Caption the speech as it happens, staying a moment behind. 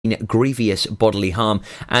grievous bodily harm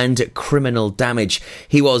and criminal damage.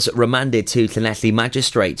 He was remanded to Llanelli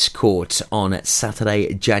Magistrates Court on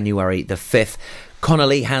Saturday, January the 5th.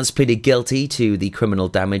 Connolly has pleaded guilty to the criminal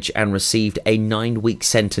damage and received a 9-week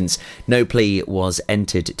sentence. No plea was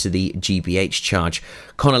entered to the GBH charge.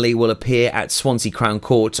 Connolly will appear at Swansea Crown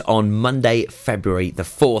Court on Monday, February the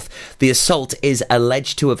 4th. The assault is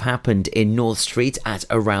alleged to have happened in North Street at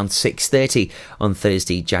around 6:30 on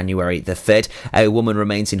Thursday, January the 3rd. A woman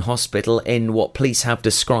remains in hospital in what police have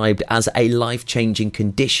described as a life-changing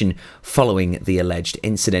condition following the alleged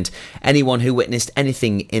incident. Anyone who witnessed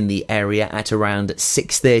anything in the area at around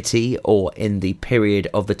 6:30 or in the period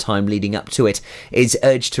of the time leading up to it is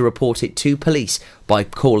urged to report it to police by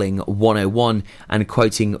calling 101 and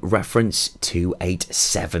quoting reference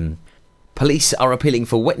 287. Police are appealing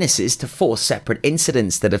for witnesses to 4 separate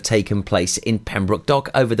incidents that have taken place in Pembroke Dock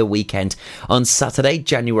over the weekend. On Saturday,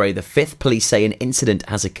 January the 5th, police say an incident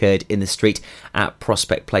has occurred in the street at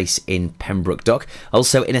Prospect Place in Pembroke Dock.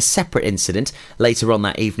 Also, in a separate incident, later on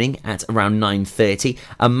that evening at around 9:30,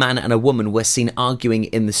 a man and a woman were seen arguing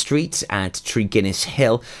in the street at Treguinness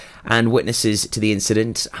Hill, and witnesses to the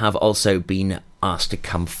incident have also been asked to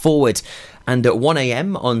come forward. And at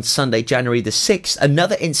 1am on Sunday, January the 6th,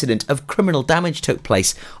 another incident of criminal damage took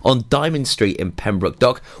place on Diamond Street in Pembroke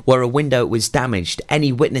Dock, where a window was damaged.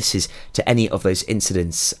 Any witnesses to any of those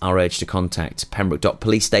incidents are urged to contact Pembroke Dock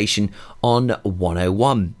Police Station on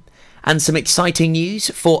 101. And some exciting news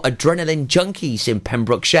for adrenaline junkies in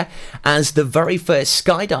Pembrokeshire, as the very first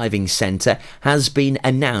skydiving centre has been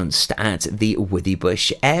announced at the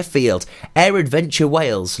Withybush Airfield. Air Adventure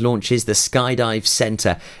Wales launches the Skydive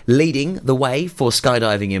Centre, leading the way for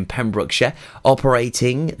skydiving in Pembrokeshire,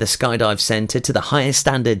 operating the Skydive Centre to the highest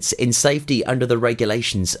standards in safety under the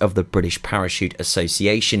regulations of the British Parachute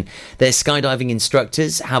Association. Their skydiving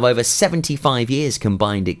instructors have over 75 years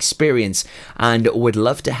combined experience and would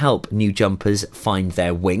love to help new jumpers find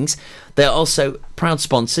their wings. They are also proud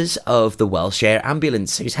sponsors of the Welsh Air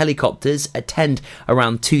Ambulance, whose helicopters attend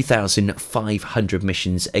around 2,500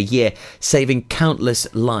 missions a year, saving countless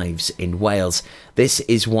lives in Wales. This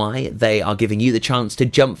is why they are giving you the chance to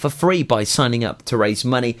jump for free by signing up to raise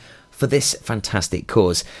money for this fantastic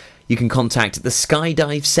cause. You can contact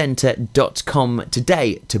theskydivecentre.com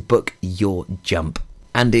today to book your jump.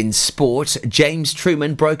 And in sport, James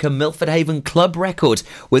Truman broke a Milford Haven club record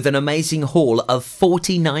with an amazing haul of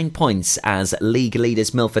 49 points as league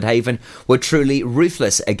leaders Milford Haven were truly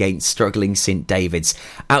ruthless against struggling St David's.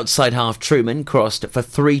 Outside half Truman crossed for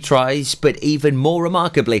 3 tries, but even more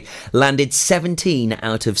remarkably landed 17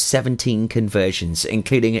 out of 17 conversions,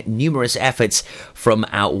 including numerous efforts from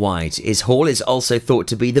out wide. His haul is also thought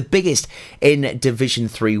to be the biggest in Division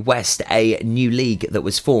 3 West, a new league that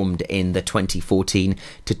was formed in the 2014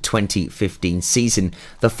 to 2015 season.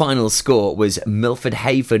 The final score was Milford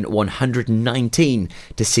Haven 119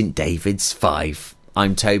 to St David's 5.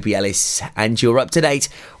 I'm Toby Ellis, and you're up to date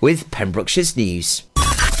with Pembrokeshire's news.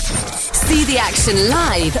 See the action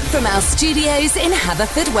live from our studios in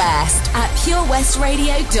Haverfordwest at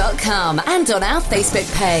purewestradio.com and on our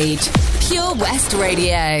Facebook page. Pure West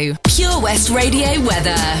Radio. Pure West Radio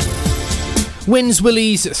weather. Winds will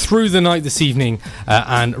ease through the night this evening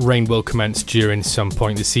and rain will commence during some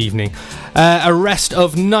point this evening. A rest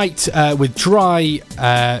of night with dry,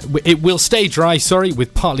 it will stay dry,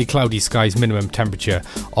 with partly cloudy skies, minimum temperature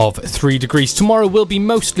of 3 degrees. Tomorrow will be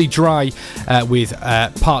mostly dry with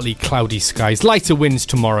partly cloudy skies. Lighter winds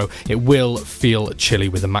tomorrow. It will feel chilly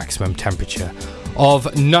with a maximum temperature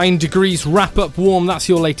of 9 degrees. Wrap up warm. That's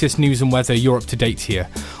your latest news and weather. You're up to date here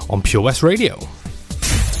on Pure West Radio.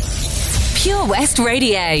 Pure West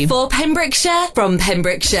Radio for Pembrokeshire from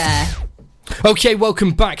Pembrokeshire. Okay,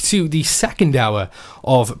 welcome back to the second hour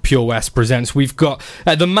of Pure West Presents. We've got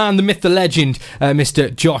the man, the myth, the legend,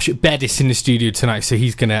 Mr. Josh Beddis in the studio tonight, so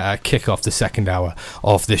he's going to kick off the second hour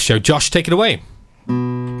of this show. Josh, take it away.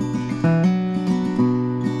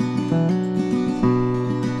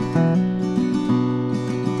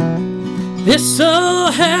 This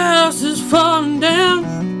old house is falling down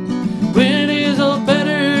when it is all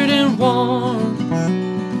battered and worn.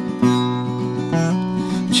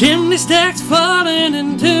 Chimney stacks falling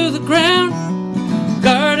into the ground.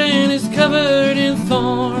 Garden is covered in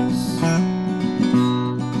thorns.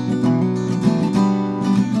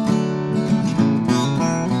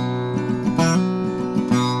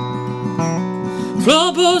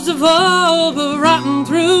 Floorboards have all but rotten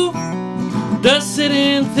through. Dust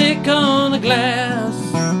sitting thick on the glass.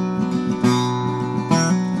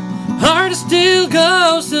 Heart still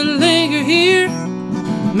goes to linger here.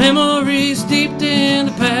 Memories steeped in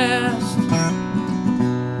the past.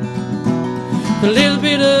 A little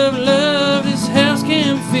bit of love, this house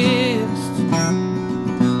can be fixed.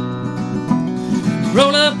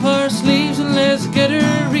 Roll up our sleeves and let's get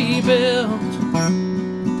her rebuilt.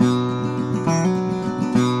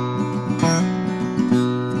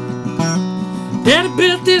 Daddy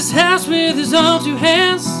built this house with his own two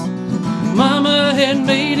hands. Mama had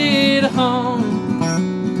made it a home.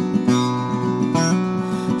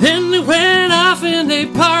 Then they went off and they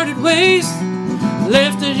parted ways,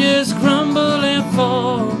 left her just crumble and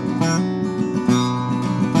fall.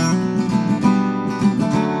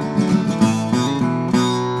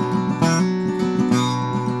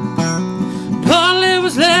 All that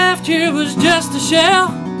was left here was just a shell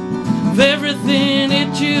of everything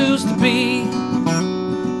it used to be.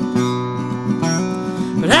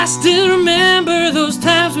 But I still remember those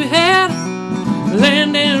times we had. The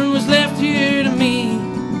land and was left here to me.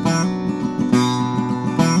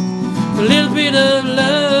 A little bit of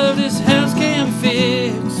love, this house can be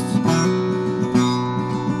fixed.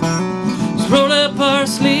 Let's roll up our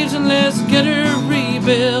sleeves and let's get her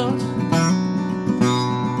rebuilt.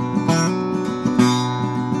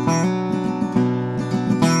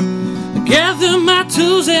 Gather my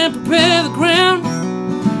tools and prepare the ground,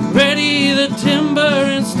 ready the timber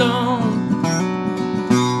and stone.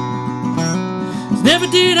 Never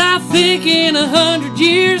did I think in 100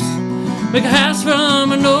 years make a house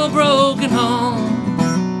from an old broken home.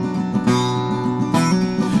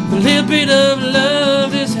 A little bit of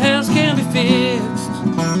love, this house can be fixed.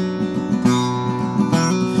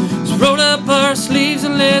 So roll up our sleeves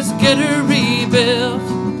and let's get her rebuilt.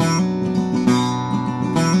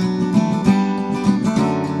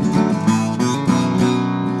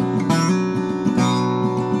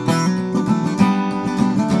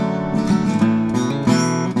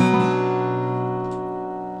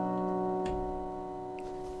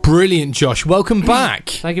 Brilliant, Josh. Welcome back.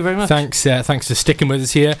 Thank you very much. Thanks for sticking with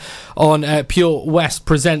us here on Pure West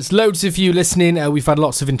Presents. Loads of you listening. We've had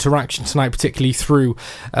lots of interaction tonight, particularly through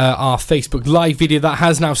our Facebook Live video. That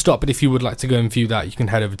has now stopped, but if you would like to go and view that, you can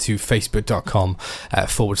head over to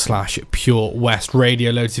facebook.com/Pure West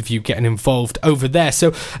Radio. Loads of you getting involved over there.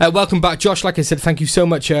 So welcome back, Josh. Like I said, thank you so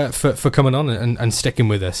much for coming on and sticking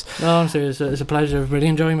with us. No, honestly, it's a pleasure. Really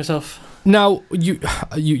enjoying myself. Now,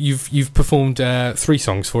 you've performed 3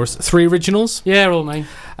 songs for us, 3 originals. Yeah, all mine.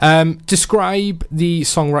 Describe the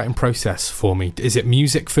songwriting process for me. Is it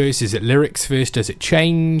music first? Is it lyrics first? Does it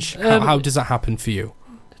change? How does that happen for you?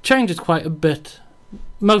 It changes quite a bit.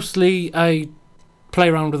 Mostly, I play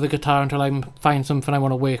around with the guitar until I find something I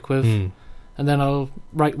want to work with, and then I'll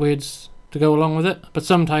write words to go along with it. But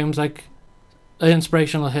sometimes, like, an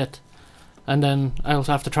inspiration will hit, and then I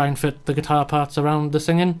also have to try and fit the guitar parts around the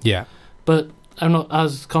singing. Yeah. But I'm not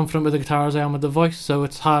as confident with the guitar as I am with the voice, so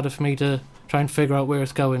it's harder for me to try and figure out where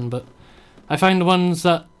it's going. But I find the ones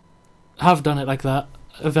that have done it like that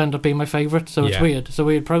have ended up being my favourite, so it's weird. It's a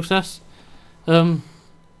weird process. So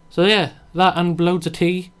yeah, that and loads of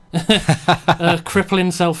tea.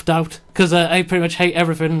 Crippling self-doubt, because I pretty much hate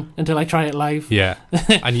everything until I try it live. Yeah.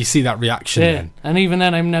 And you see that reaction then. And even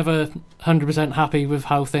then I'm never 100% happy with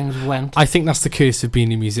how things went. I think that's the curse of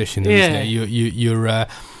being a musician, isn't it? You're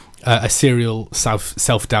a serial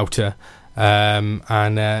self-doubter,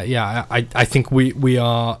 I think we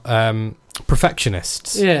are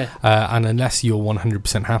perfectionists, and unless you're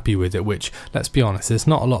 100% happy with it, which, let's be honest, there's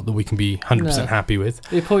not a lot that we can be 100% happy with.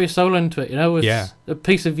 You pour your soul into it, it's a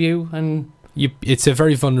piece of you, and it's a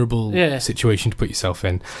very vulnerable situation to put yourself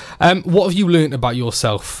in. What have you learnt about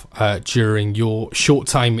yourself during your short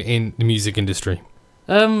time in the music industry?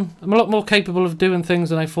 I'm a lot more capable of doing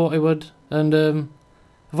things than I thought I would, and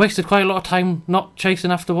I've wasted quite a lot of time not chasing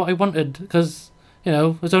after what I wanted, because,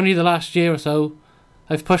 it was only the last year or so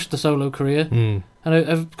I've pushed the solo career, and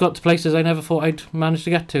I've got to places I never thought I'd manage to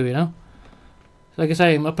get to, Like I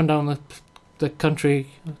say, I'm up and down the country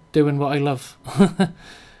doing what I love.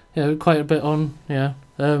 Quite a bit on,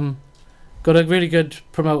 got a really good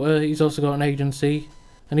promoter. He's also got an agency,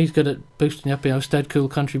 and he's good at boosting up, Stead Cool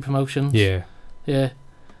Country Promotions. Yeah.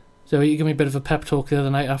 So he gave me a bit of a pep talk the other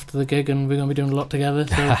night after the gig, and we're going to be doing a lot together.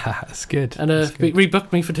 So. That's good. And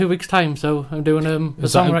rebooked me for 2 weeks' time, so I'm doing a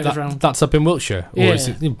songwriters round. That's up in Wiltshire? Or is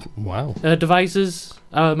it, wow. Devices,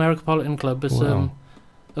 our Americapolitan Club. It's a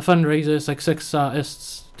fundraiser. It's like 6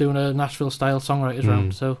 artists doing a Nashville-style songwriters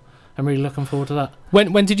round, so I'm really looking forward to that.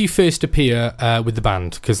 When did you first appear with the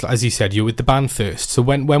band? Because, as you said, you were with the band first. So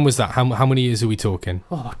when was that? How many years are we talking?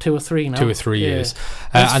 2 or 3 now. 2 or 3 years.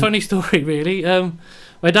 It's a funny story, really.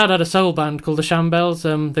 My dad had a soul band called the Shambles.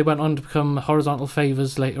 They went on to become Horizontal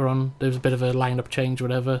Favours later on. There was a bit of a line-up change,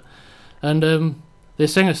 whatever. And the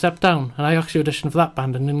singer stepped down, and I actually auditioned for that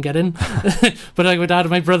band and didn't get in. But like my dad and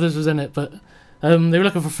my brothers was in it, but they were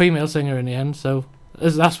looking for a female singer in the end, so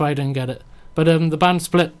that's why I didn't get it. But the band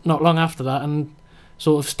split not long after that, and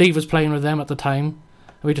sort of Steve was playing with them at the time,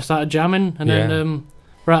 and we just started jamming, and then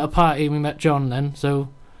we're at a party and we met John then, so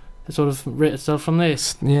it sort of writ itself from there.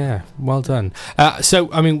 Yeah, well done.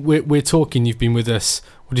 So, I mean, we're talking, you've been with us,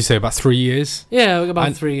 what do you say, about 3 years? Yeah,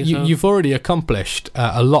 about 3 years. You've already accomplished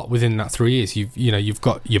a lot within that 3 years. You've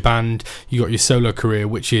got your band, you've got your solo career,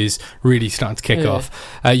 which is really starting to kick off.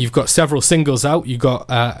 You've got several singles out. You've got,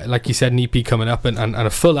 like you said, an EP coming up and a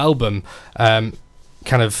full album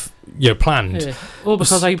kind of planned. Yeah. All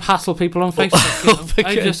because I hassle people on Facebook.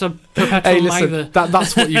 I just a perpetual mither.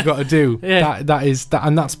 That's what you've got to do. Yeah. That is that,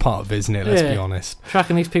 and that's part of it, isn't it? Let's be honest.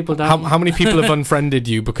 Tracking these people down. How many people have unfriended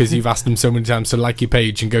you because you've asked them so many times to like your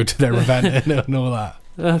page and go to their event and all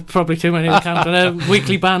that? Probably too many to count. And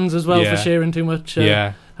weekly bans as well for sharing too much.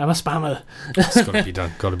 I'm a spammer. It's got to be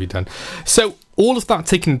done. Got to be done. So all of that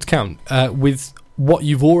taken into account, with what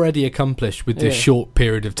you've already accomplished with this short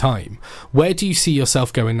period of time, where do you see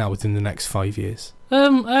yourself going now within the next 5 years? I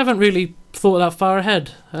haven't really thought that far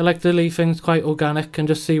ahead. I like to leave things quite organic and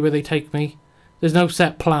just see where they take me. There's no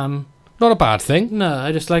set plan. Not a bad thing. No,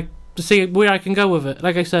 I just like to see where I can go with it.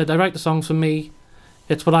 Like I said, I write the songs for me.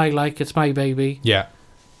 It's what I like. It's my baby. Yeah.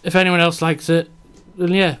 If anyone else likes it,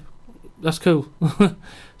 then that's cool.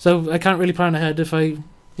 So I can't really plan ahead if I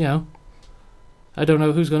don't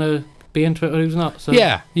know who's going to be into it or who's not. So.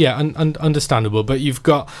 And understandable. But you've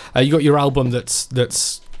got your album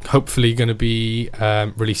that's hopefully going to be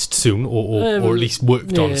released soon, or at least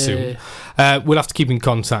worked on soon. We'll have to keep in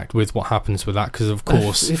contact with what happens with that, because of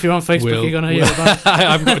course, if you're on Facebook, you're going to hear about it.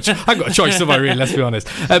 I've got a choice, have I really? Let's be honest.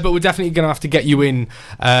 But we're definitely going to have to get you in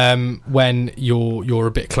when you're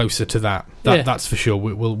a bit closer to that. That's for sure.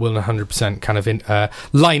 We'll 100% kind of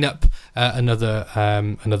line up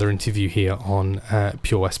another interview here on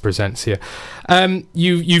Pure West Presents here.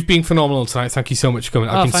 You've been phenomenal tonight. Thank you so much for coming.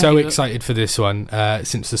 I've been so excited for this one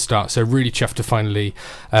since the start. So really chuffed to finally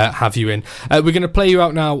have you in. We're going to play you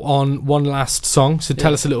out now on one last song. So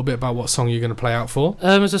tell us a little bit about what song you're going to play out for.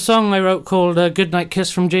 There's a song I wrote called "Goodnight Kiss"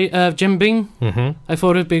 from Jim Beam. Mm-hmm. I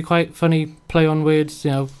thought it'd be quite funny play on words.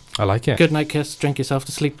 I like it. Good night kiss, drink yourself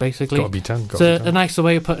to sleep, basically. Got to be done. It's a nicer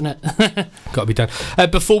way of putting it. Got to be done.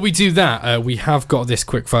 Before we do that, we have got this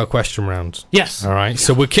quickfire question round. Yes. All right.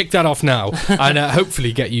 So we'll kick that off now and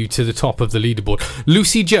hopefully get you to the top of the leaderboard.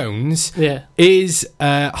 Lucy Jones is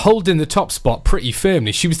holding the top spot pretty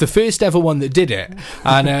firmly. She was the first ever one that did it.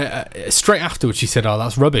 And straight afterwards, she said,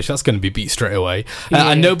 that's rubbish. That's going to be beat straight away.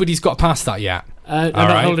 And nobody's got past that yet. I'm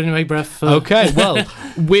not holding my breath. Okay, well,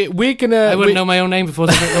 we're gonna. I wouldn't know my own name before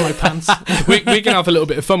they don't know my pants. We're gonna have a little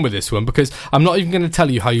bit of fun with this one, because I'm not even going to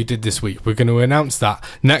tell you how you did this week. We're going to announce that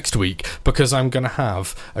next week, because I'm going to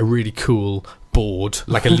have a really cool board,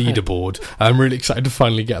 like a leaderboard. I'm really excited to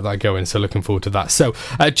finally get that going, so looking forward to that. So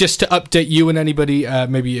just to update you and anybody,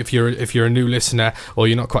 maybe if you're a new listener or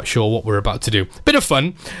you're not quite sure what we're about to do, bit of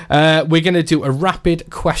fun. We're going to do a rapid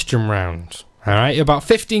question round. All right, about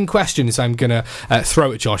 15 questions I'm going to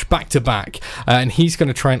throw at Josh back to back, and he's going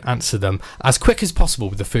to try and answer them as quick as possible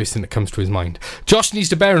with the first thing that comes to his mind. Josh needs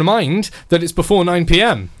to bear in mind that it's before 9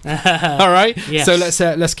 p.m. All right, yes.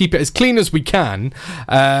 So let's keep it as clean as we can,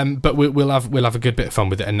 but we'll have a good bit of fun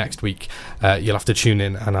with it. And next week you'll have to tune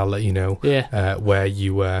in, and I'll let you know where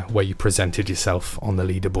you presented yourself on the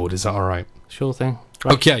leaderboard. Is that all right? Sure thing.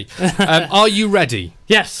 Right. Okay, are you ready?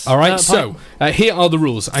 Yes. All right, so here are the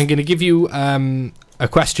rules. I'm going to give you a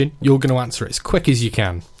question. You're going to answer it as quick as you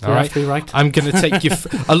can. All right? Have to be right. I'm going to take you...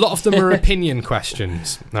 a lot of them are opinion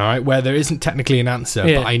questions, all right, where there isn't technically an answer,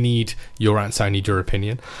 but I need your answer. I need your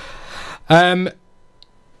opinion.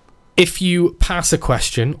 If you pass a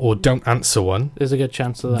question or don't answer one, there's a good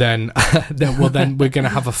chance of that. Then we're going to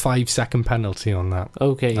have a 5-second penalty on that.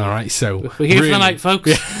 Okay. All right. So we're here for the night, folks.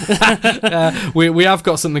 We have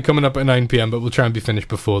got something coming up at 9 p.m, but we'll try and be finished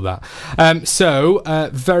before that. So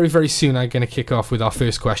very, very soon I'm going to kick off with our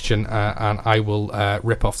first question, and I will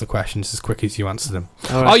rip off the questions as quick as you answer them.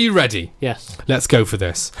 All right. Are you ready? Yes. Let's go for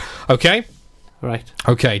this. Okay. Right.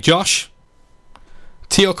 Okay, Josh.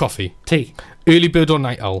 Tea or coffee? Tea. Early bird or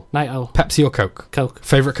night owl? Night owl. Pepsi or Coke? Coke.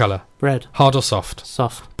 Favourite colour? Red. Hard or soft?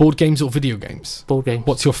 Soft. Board games or video games? Board games.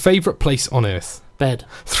 What's your favourite place on earth? Bed.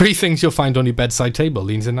 3 things you'll find on your bedside table.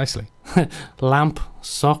 Leans in nicely. Lamp.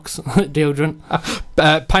 Socks. Deodorant.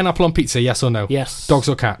 Pineapple on pizza, yes or no? Yes. Dogs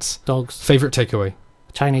or cats? Dogs. Favourite takeaway?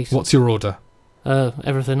 Chinese. What's your order?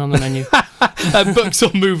 Everything on the menu. Books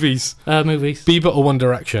or movies? Movies. Bieber or One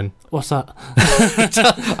Direction? What's that?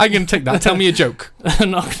 I'm going to take that. Tell me a joke.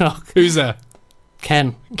 Knock knock. Who's there?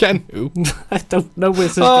 Ken. Ken who? I don't know where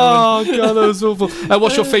this is going. Oh, God, that was awful.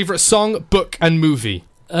 What's your favourite song, book, and movie?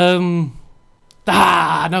 No.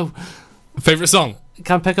 Favourite song?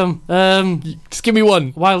 Can't pick them. Just give me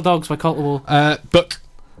one. Wild Dogs by Cultable. Book.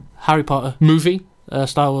 Harry Potter. Movie.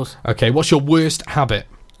 Star Wars. Okay, what's your worst habit?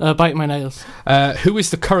 Biting my nails. Who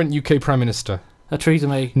is the current UK Prime Minister? Theresa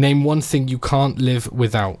May. Name one thing you can't live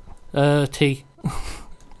without. Tea.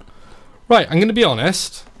 Right, I'm going to be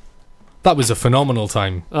honest. That was a phenomenal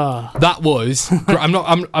time. That was. I'm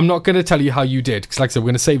not going to tell you how you did, because like I said, we're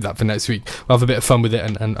going to save that for next week. We'll have a bit of fun with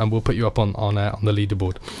it, and we'll put you up on the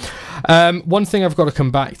leaderboard. One thing I've got to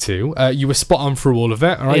come back to. You were spot on for all of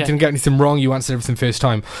it. All right, Didn't get anything wrong. You answered everything first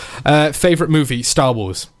time. Favorite movie? Star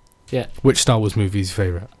Wars. Yeah. Which Star Wars movie is your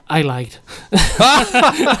favourite? I lied.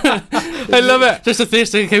 I love it. Just the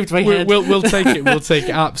first thing that came to my head. We'll take it. We'll take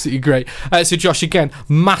it. Absolutely great. So Josh, again,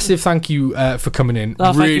 massive thank you for coming in.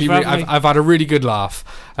 Really, I've had a really good laugh.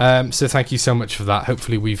 So thank you so much for that.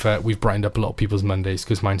 Hopefully we've brightened up a lot of people's Mondays,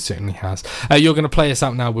 because mine certainly has. You're going to play us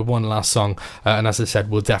out now with one last song, and as I said,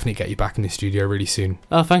 we'll definitely get you back in the studio really soon.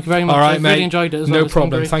 Thank you very much. All right, I mate. really enjoyed it as well. No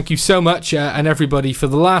problem. Thank you so much, and everybody, for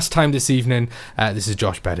the last time this evening. This is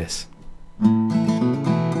Josh Beddis.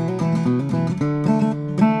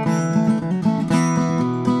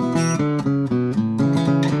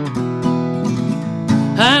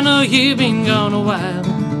 I know you've been gone a while.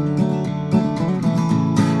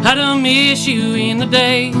 I don't miss you in the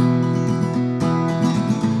day,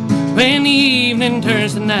 when the evening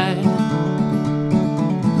turns to night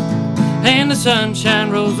and the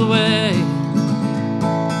sunshine rolls away.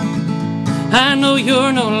 I know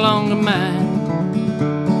you're no longer mine,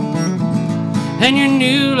 and your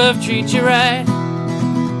new love treats you right.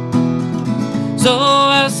 So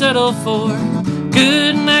I settle for a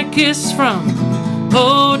good night kiss from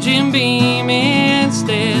old Jim Beam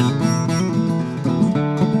instead.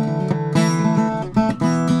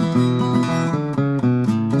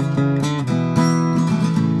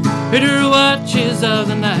 Bitter watches of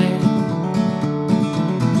the night,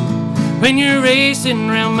 when you're racing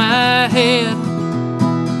round my head.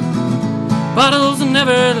 Bottles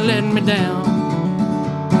never let me down,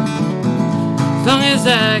 as long as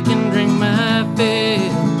I can drink my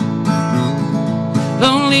fill.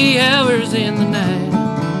 Lonely hours in the night,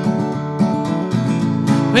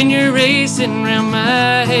 when you're racing round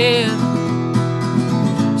my head.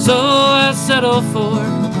 So I settle for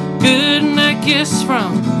a good night kiss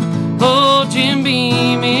from old Jim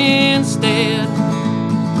Beam instead.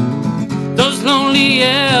 Those lonely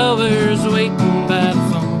hours waiting by the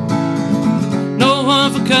phone, no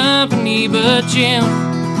one for company but Jim.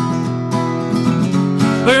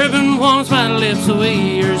 Bourbon warms my lips the way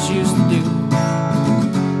yours used to do,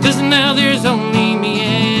 'cause now there's only me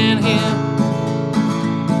and him.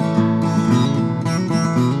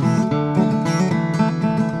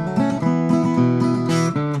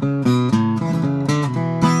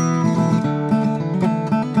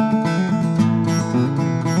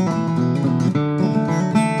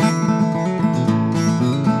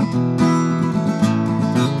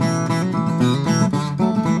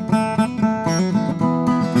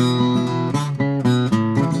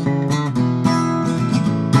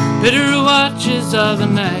 Bitter watches of the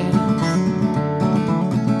night,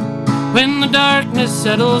 when the darkness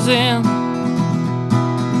settles in.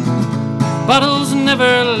 Bottles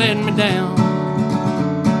never let me down,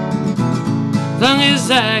 as long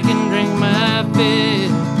as I can drink my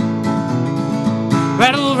fill.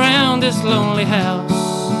 Rattle around this lonely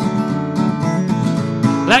house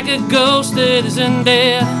like a ghost that isn't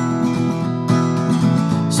dead.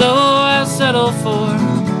 So I settle for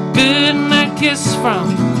a good night kiss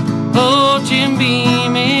from old Jim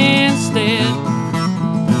Beam instead.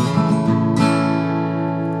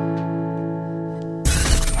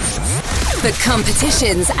 For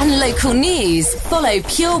competitions and local news, follow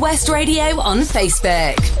Pure West Radio on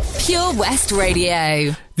Facebook. Pure West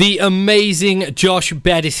Radio. The amazing Josh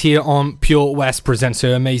Beddis here on Pure West presents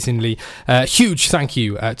her amazingly. Huge thank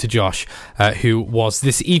you to Josh, who was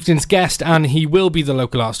this evening's guest, and he will be the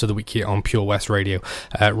local artist of the week here on Pure West Radio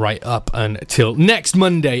right up until next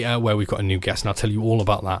Monday, where we've got a new guest, and I'll tell you all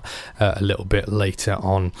about that a little bit later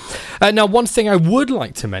on. Now, one thing I would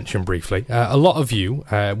like to mention briefly, a lot of you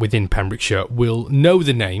within Pembrokeshire will know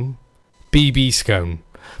the name BB Scone.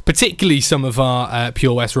 particularly some of our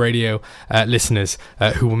Pure West Radio listeners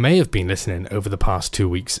who may have been listening over the past 2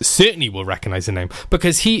 weeks certainly will recognise the name,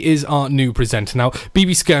 because he is our new presenter. Now,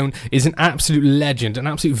 BB Scone is an absolute legend, an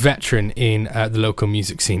absolute veteran in the local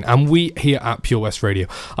music scene, and we here at Pure West Radio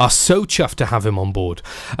are so chuffed to have him on board.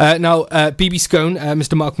 Now, BB Scone,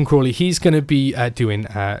 Mr. Malcolm Crawley, he's going to be doing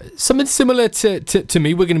something similar to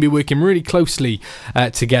me. We're going to be working really closely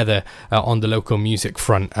together on the local music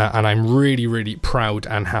front, and I'm really, really proud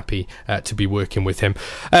and happy to be working with him.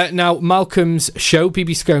 Now, Malcolm's show,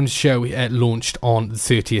 BB Scone's show, launched on the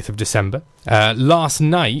 30th of December. Last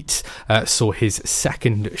night saw his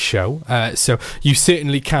second show, so you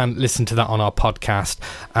certainly can listen to that on our podcast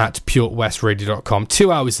at purewestradio.com.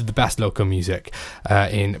 2 hours of the best local music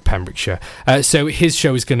in Pembrokeshire. So his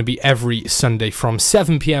show is going to be every Sunday from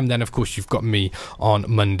 7pm. Then of course you've got me on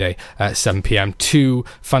Monday at 7pm. 2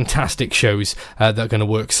 fantastic shows that are going to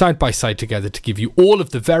work side by side together to give you all of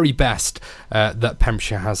the very best that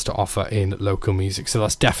Pembrokeshire has to offer in local music. So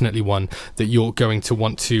that's definitely one that you're going to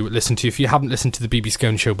want to listen to. If you haven't listened to the BB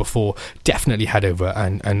Scone show before, definitely head over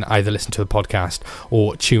and either listen to the podcast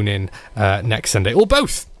or tune in next Sunday, or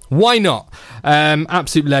both. Why not?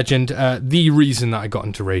 Absolute legend. The reason that I got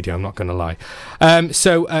into radio, I'm not going to lie.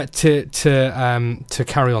 So to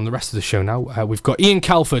carry on the rest of the show now, we've got Ian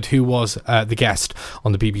Calford, who was the guest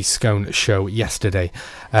on the BB Scone show yesterday.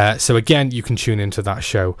 So again, you can tune into that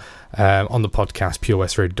show on the podcast,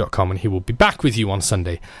 purewestradio.com, and he will be back with you on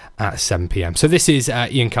Sunday at 7pm. So this is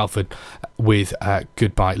Ian Calford with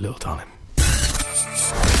Goodbye, Little Darling.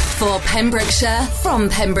 For Pembrokeshire, from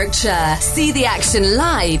Pembrokeshire. See the action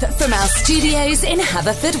live from our studios in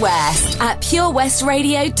Haverfordwest at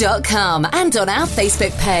purewestradio.com and on our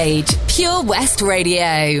Facebook page, Pure West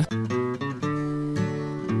Radio.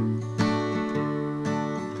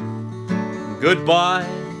 Goodbye,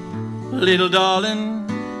 little darling,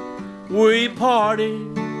 we parted.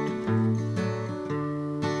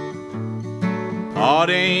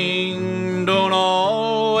 Parting don't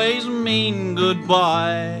always mean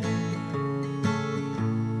goodbye.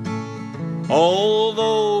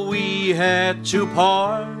 Although we had to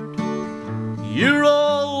part, you're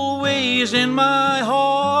always in my heart.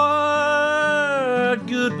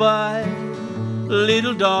 Goodbye,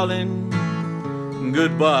 little darling,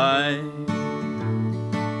 goodbye.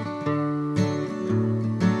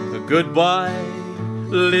 Goodbye,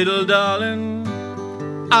 little darling,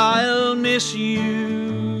 I'll miss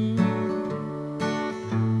you.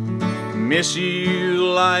 Miss you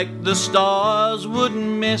like the stars would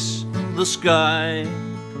miss the sky.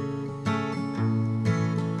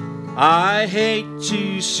 I hate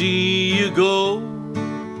to see you go,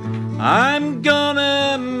 I'm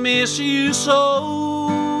gonna miss you so.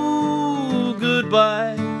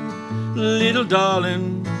 Goodbye, little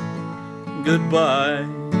darling, goodbye.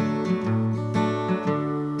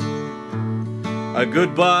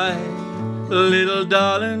 Goodbye, little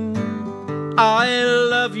darling, I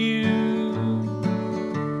love you.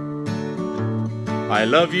 I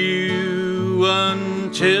love you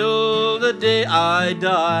until the day I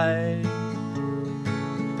die.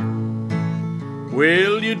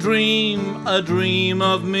 Will you dream a dream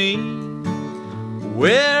of me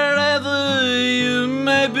wherever you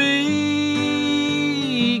may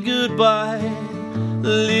be? Goodbye,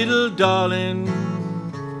 little darling,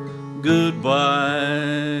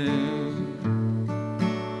 goodbye.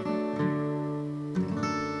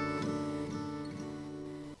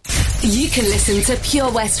 You can listen to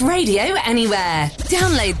Pure West Radio anywhere.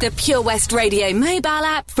 Download the Pure West Radio mobile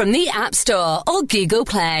app from the App Store or Google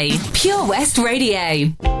Play. Pure West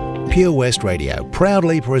Radio. Pure West Radio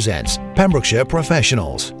proudly presents Pembrokeshire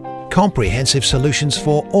Professionals. Comprehensive solutions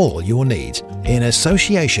for all your needs in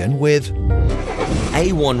association with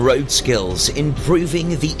A1 Road Skills,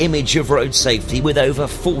 improving the image of road safety with over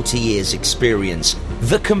 40 years experience.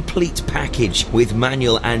 The complete package with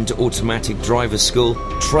manual and automatic driver school,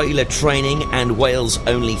 trailer training and Wales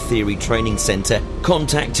only theory training centre.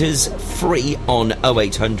 Contact us free on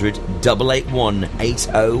 0800 881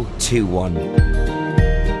 8021.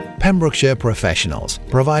 Pembrokeshire Professionals,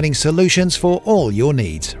 providing solutions for all your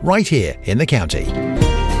needs right here in the county.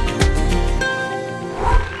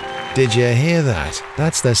 Did you hear that?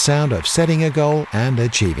 That's the sound of setting a goal and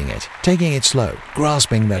achieving it. Taking it slow,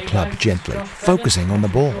 grasping the club gently, focusing on the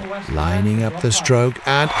ball, lining up the stroke,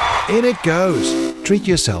 and in it goes. Treat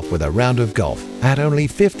yourself with a round of golf at only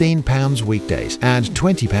 £15 weekdays and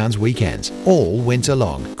 £20 weekends, all winter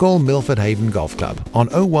long. Call Milford Haven Golf Club on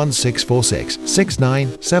 01646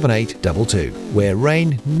 697822, where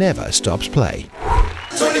rain never stops play.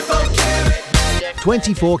 24 karat,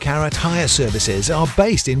 24 Carat Hire Services are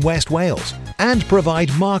based in West Wales and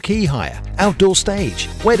provide marquee hire, outdoor stage,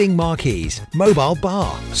 wedding marquees, mobile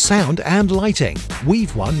bar, sound and lighting.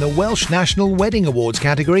 We've won the Welsh National Wedding Awards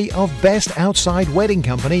category of Best Outside Wedding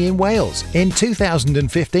Company in Wales in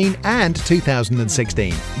 2015 and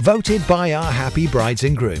 2016, voted by our happy brides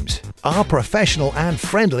and grooms. Our professional and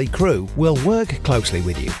friendly crew will work closely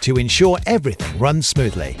with you to ensure everything runs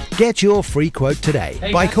smoothly. Get your free quote today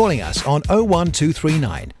by calling us on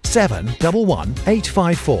 01239 711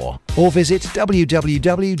 854 or visit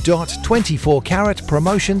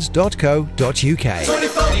www.24caratpromotions.co.uk.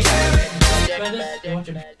 24 carat.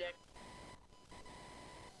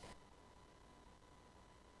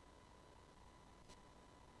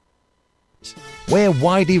 We're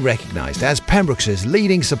widely recognised as Pembroke's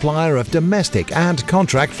leading supplier of domestic and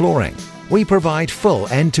contract flooring. We provide full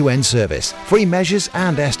end-to-end service, free measures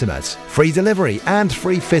and estimates, free delivery and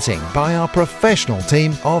free fitting by our professional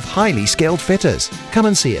team of highly skilled fitters. Come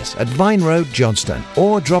and see us at Vine Road, Johnston,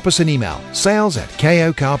 or drop us an email,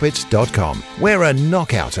 sales@kocarpets.com. We're a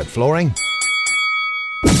knockout at flooring.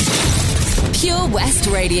 Pure West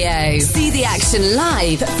Radio. See the action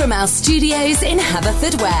live from our studios in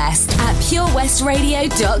Haverfordwest at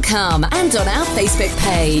purewestradio.com and on our Facebook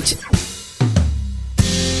page.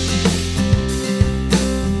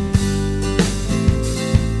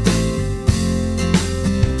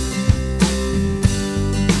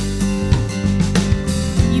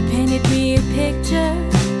 You painted me a picture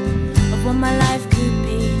of what my life could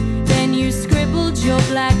be. Then you scribbled your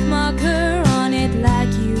black marker on it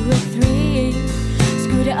like you were 3.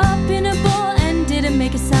 Screwed it up in a ball and didn't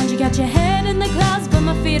make a sound. You got your head in the clouds but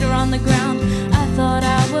my feet are on the ground. I thought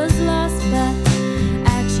I was lost but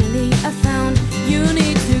actually I found you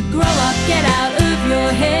need to grow up, get out of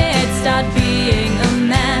your head, start being a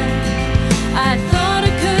man. I thought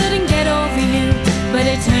I couldn't get over you, but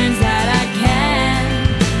it turns out I can.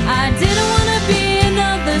 I didn't want to be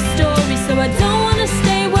another story, so I don't want to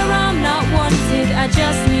stay where I'm not wanted. I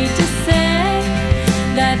just need to say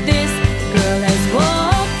that this girl has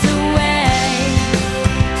walked away.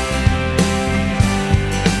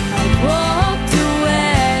 I've walked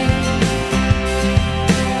away.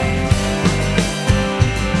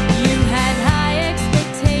 You had high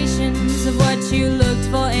expectations of what you looked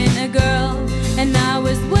for in a girl, and I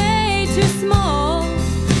was way too small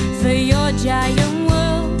for your giant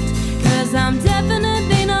world. 'Cause I'm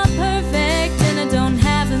definitely not perfect and I don't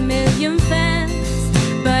have a million fans.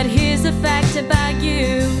 But here's a fact about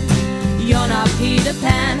you, you're not Peter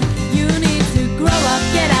Pan. You need to grow up,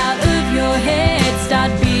 get out of your head,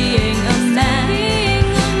 start being a man.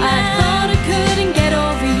 I thought I couldn't get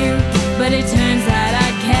over you, but it turns out I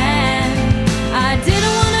can. I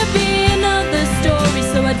didn't want to be another story,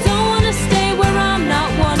 so I don't want to stay where I'm not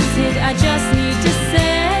wanted. I just need to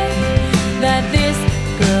say that this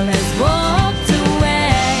girl has walked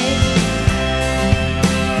away.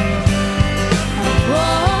 I've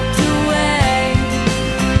walked away.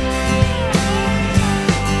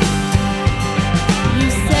 You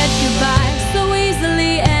said goodbye so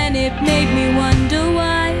easily and it made me wonder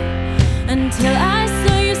why, until I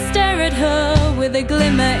saw you stare at her with a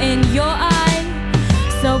glimmer in your eye.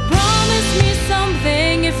 So promise me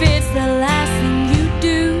something if it's the last thing you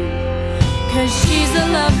do, 'cause she's a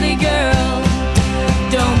lovely girl,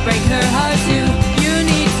 don't break her heart too. You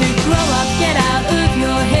need to grow up, get out of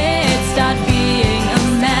your head, start being a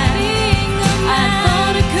man. I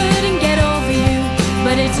thought I couldn't get over you,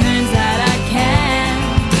 but it turns out I can.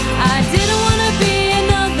 I didn't want to be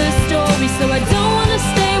another story, so I don't want to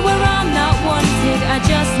stay where I'm not wanted. I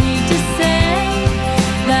just need to say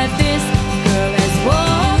that this girl has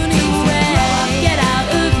walked away. Grow up, get out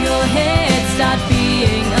of your head, start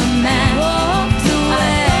being a man. I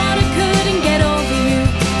thought I couldn't get over you,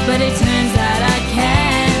 but it turns out I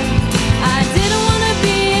can. I didn't want to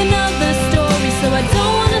be another story, so I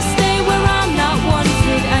don't want to stay where I'm not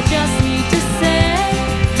wanted. I just need to say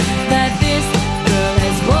that this girl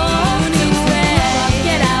has walked away. Grow up,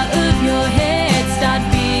 get out of your head, start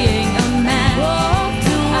being a man. I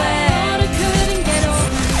thought I couldn't get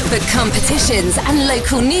over you. For competitions and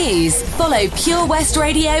local news, follow Pure West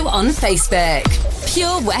Radio on Facebook.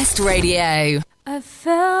 Pure West Radio. I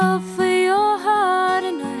fell for your heart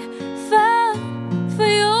and I fell for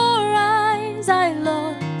your eyes. I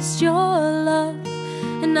lost your love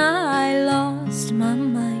and I lost my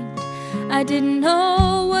mind. I didn't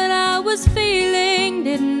know what I was feeling,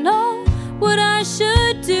 didn't know what I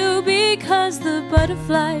should do, because the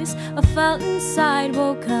butterflies I felt inside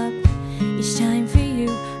woke up each time for you.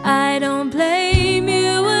 I don't blame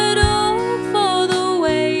you at all for the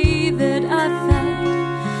way that I felt.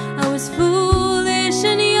 I was fooling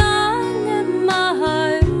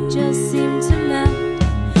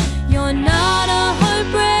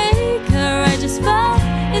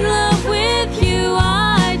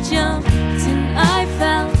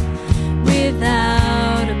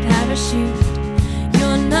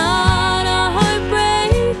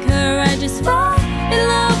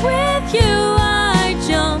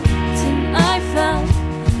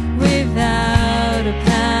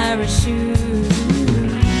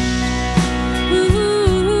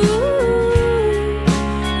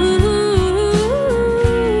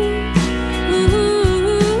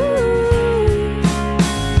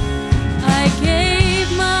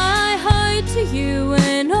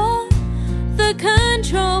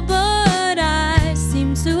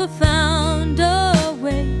found a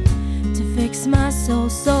way to fix my soul,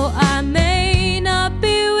 so I may not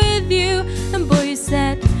be with you. And boy, you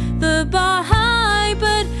set the bar high,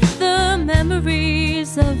 but the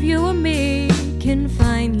memories of you and me can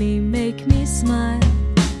finally make me smile.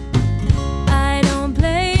 I don't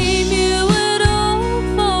blame you at all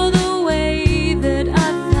for the way that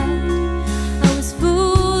I felt. I was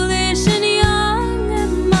foolish and young,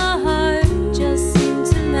 and my heart just seemed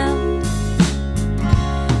to melt.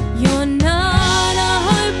 You're not a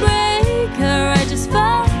heartbreaker, I just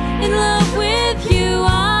fell in love with you.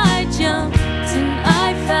 I jumped and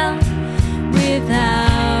I fell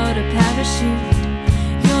without a parachute.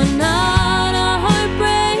 You're not a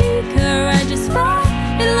heartbreaker, I just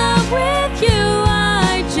fell in love with you.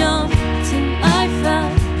 I jumped and I fell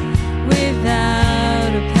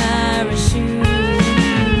without a parachute.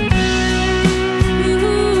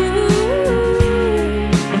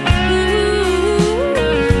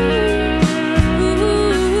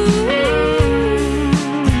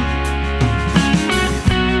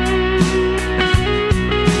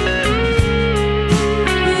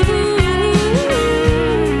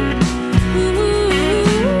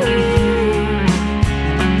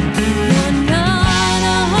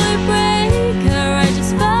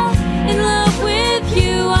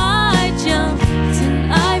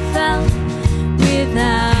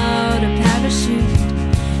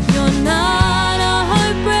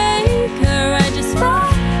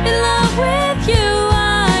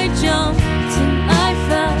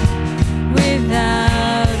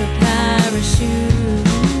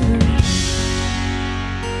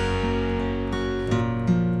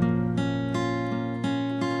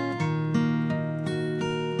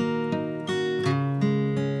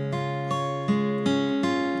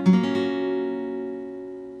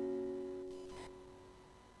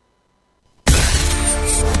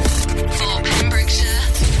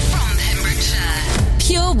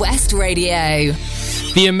 Radio.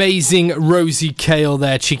 The amazing Rosie Cale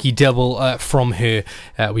there, cheeky double from her.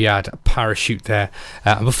 We had a Parachute there.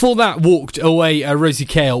 And before that, Walked Away. Rosie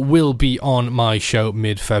Cale will be on my show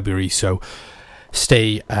mid-February, so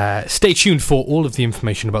stay tuned for all of the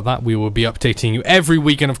information about that. We will be updating you every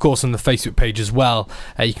week, and of course on the Facebook page as well.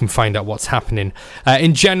 You can find out what's happening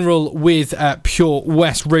in general with Pure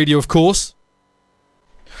West Radio, of course.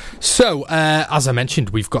 So, as I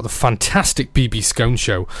mentioned, we've got the fantastic BB Scone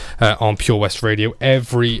Show on Pure West Radio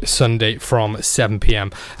every Sunday from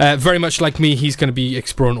 7pm. Very much like me, he's going to be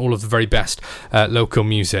exploring all of the very best local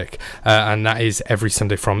music, and that is every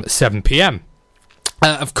Sunday from 7pm.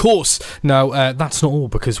 Of course, now that's not all,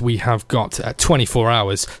 because we have got 24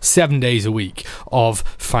 hours, 7 days a week of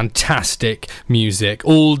fantastic music,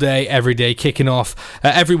 all day, every day, kicking off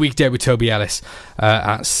every weekday with Toby Ellis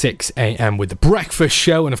at 6 a.m. with The Breakfast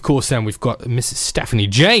Show. And of course then we've got Mrs. Stephanie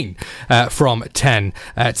Jane from 10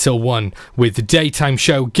 till 1 with The Daytime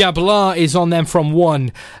Show. Gablar is on them from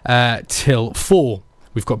 1 till 4.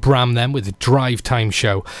 We've got Bram then with the Drive Time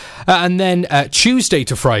Show. And then Tuesday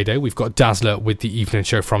to Friday, we've got Dazzler with the Evening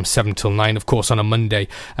Show from 7 till 9. Of course, on a Monday,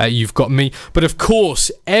 you've got me. But of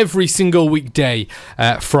course, every single weekday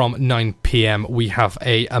from 9pm, we have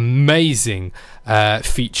a amazing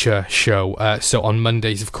feature show. So on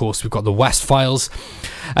Mondays, of course, we've got the West Files,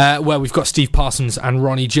 where we've got Steve Parsons and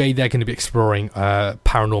Ronnie J. They're going to be exploring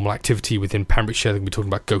paranormal activity within Pembrokeshire. They're going to be talking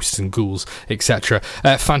about ghosts and ghouls, etc.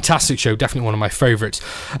 Fantastic show, definitely one of my favourites.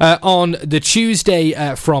 On the Tuesday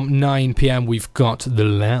from 9pm, we've got The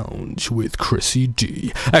Lounge with Chrissy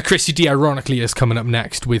D. Chrissy D, ironically, is coming up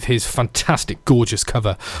next with his fantastic, gorgeous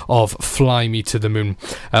cover of Fly Me to the Moon.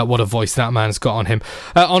 What a voice that man's got on him.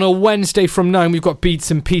 On a Wednesday from 9, we've got Beats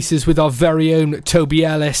and Pieces with our very own Toby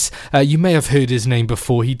Ellis. You may have heard his name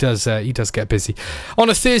before. He does get busy. On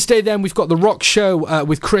a Thursday then, we've got The Rock Show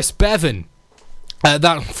with Chris Bevan.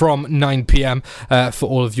 That from 9pm for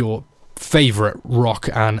all of your favourite rock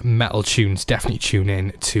and metal tunes. Definitely tune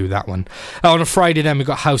in to that one. On a Friday then, we've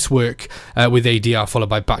got Housework with ADR, followed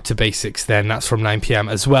by Back to Basics then. That's from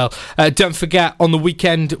 9pm as well. Don't forget, on the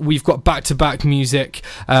weekend, we've got back-to-back music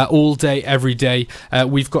all day, every day.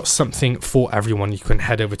 We've got something for everyone. You can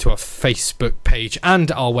head over to our Facebook page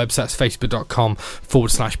and our website's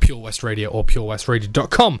facebook.com/Pure West Radio or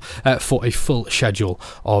purewestradio.com for a full schedule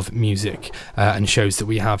of music and shows that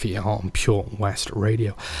we have here on Pure West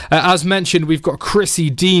Radio. As mentioned, we've got Chrissy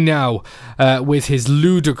D now with his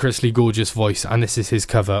ludicrously gorgeous voice, and this is his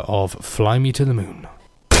cover of Fly Me to the Moon.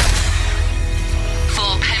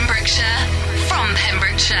 For Pembrokeshire, from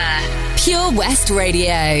Pembrokeshire, Pure West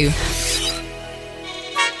Radio.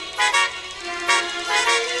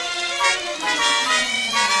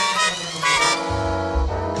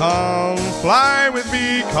 Come fly with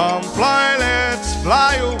me, come fly, let's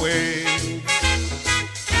fly away.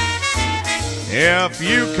 If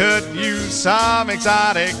you could use some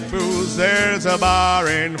exotic booze, there's a bar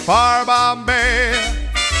in far Bombay.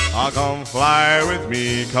 Oh, come fly with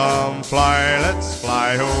me, come fly, let's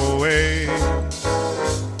fly away.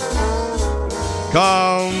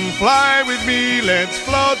 Come fly with me, let's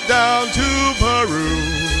float down to Peru.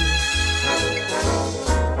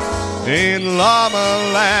 In Llama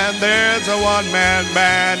Land there's a one-man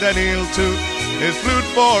band, and he'll toot his flute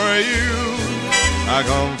for you.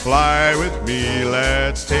 Come fly with me,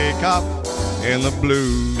 let's take up in the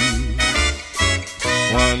blue.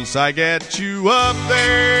 Once I get you up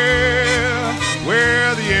there,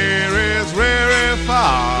 where the air is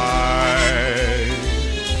rarefied,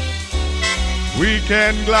 we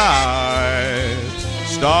can glide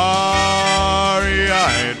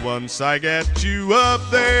starry-eyed. Once I get you up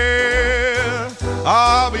there,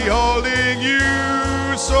 I'll be holding you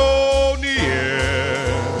so near.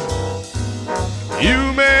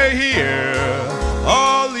 You may hear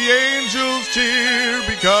all the angels cheer,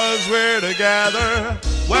 because we're together.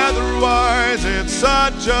 Weather-wise, it's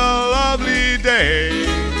such a lovely day.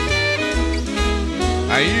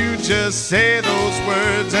 You just say those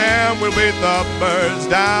words and we'll beat the birds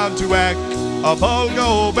down to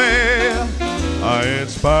Acapulco Bay.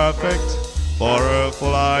 It's perfect for a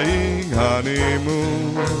flying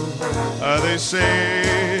honeymoon. They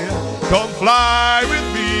say, come fly with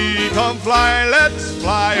me, come fly, let's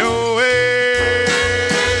fly away.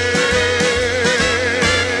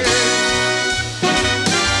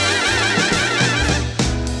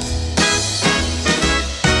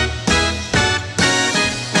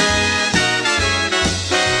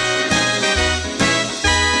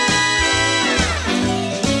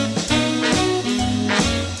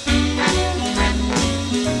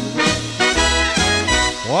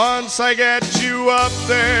 Once I get you up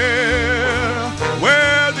there,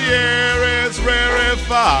 where the air is rarefied,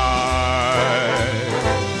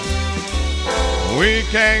 we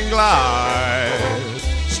can glide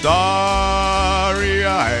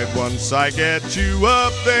starry-eyed. Once I get you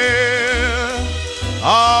up there,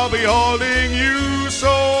 I'll be holding you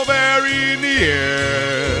so very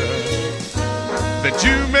near that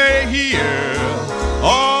you may hear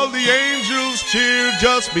all the angels cheer,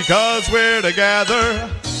 just because we're together.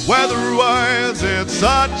 Weather-wise, it's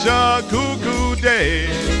such a cuckoo day.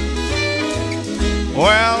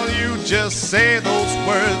 Well, you just say those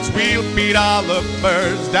words, we'll beat all the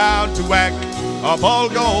birds down to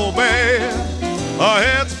Acapulco Bay.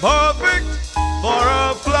 It's perfect for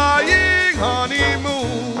a flying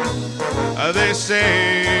honeymoon. They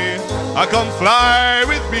say, come fly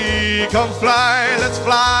with me, come fly, let's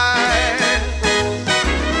fly.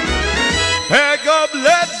 Pick up,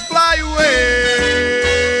 let's fly away.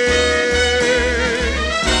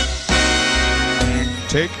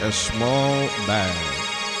 Take a small bag.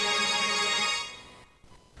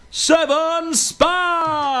 7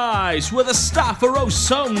 Spice, where the staff are oh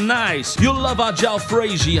so nice. You'll love our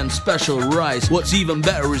jalfrezi and special rice. What's even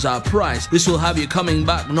better is our price. This will have you coming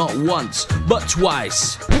back not once, but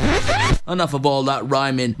twice. Enough of all that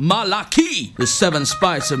rhyming. Malaki! The 7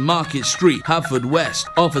 Spice of Market Street, Haverfordwest,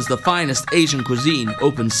 offers the finest Asian cuisine,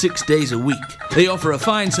 open 6 days a week. They offer a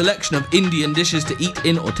fine selection of Indian dishes to eat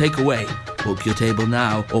in or take away. Book your table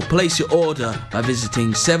now or place your order by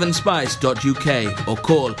visiting 7spice.uk or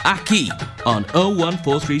call Aki on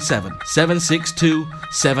 01437 762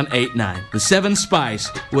 789. The 7 Spice,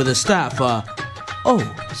 where the staff are oh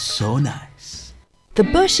so nice. The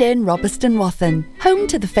Bush Inn, Robertson Wathen, home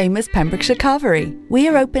to the famous Pembrokeshire Carvery. We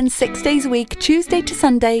are open 6 days a week, Tuesday to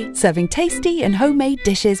Sunday, serving tasty and homemade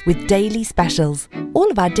dishes with daily specials. All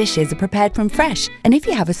of our dishes are prepared from fresh, and if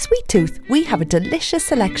you have a sweet tooth, we have a delicious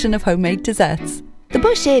selection of homemade desserts. The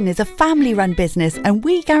Bush Inn is a family-run business, and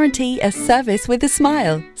we guarantee a service with a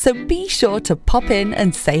smile. So be sure to pop in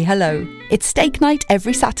and say hello. It's steak night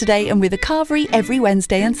every Saturday and with a carvery every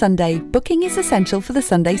Wednesday and Sunday. Booking is essential for the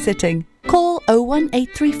Sunday sitting. Call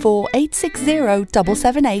 01834 860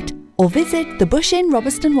 778 or visit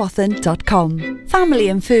thebushinrobertsonwathen.com. Family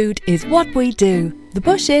and food is what we do. The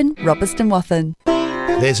Bush Inn, Robertson Wathen.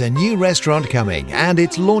 There's a new restaurant coming, and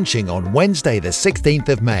it's launching on Wednesday the 16th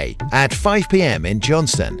of May at 5 p.m. in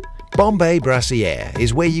Johnston. Bombay Brassiere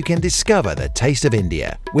is where you can discover the taste of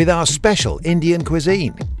India with our special Indian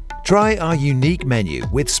cuisine. Try our unique menu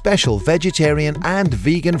with special vegetarian and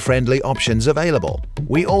vegan-friendly options available.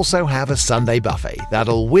 We also have a Sunday buffet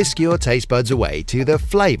that'll whisk your taste buds away to the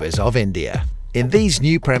flavours of India. In these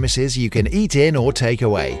new premises, you can eat in or take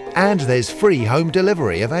away, and there's free home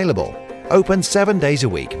delivery available. Open 7 days a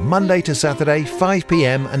week, Monday to Saturday, 5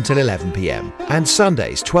 p.m. until 11 p.m. and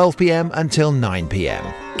Sundays, 12 p.m. until 9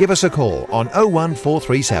 p.m. Give us a call on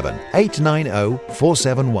 01437 890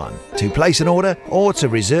 471 to place an order or to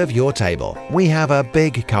reserve your table. We have a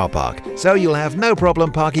big car park, so you'll have no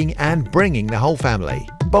problem parking and bringing the whole family.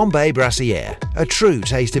 Bombay Brassiere, a true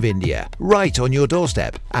taste of India, right on your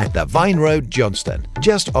doorstep at the Vine Road, Johnston,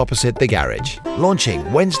 just opposite the garage.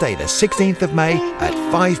 Launching Wednesday the 16th of May at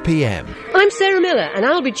 5 p.m. I'm Sarah Miller, and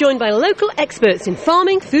I'll be joined by local experts in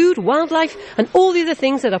farming, food, wildlife and all the other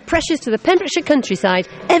things that are precious to the Pembrokeshire countryside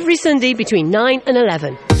every Sunday between 9 and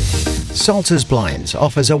 11. Salters Blinds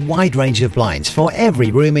offers a wide range of blinds for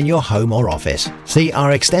every room in your home or office. See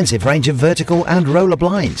our extensive range of vertical and roller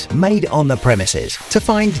blinds made on the premises to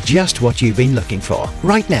find just what you've been looking for.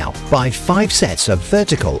 Right now, buy 5 sets of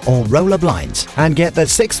vertical or roller blinds and get the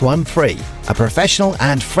 6th one free. A professional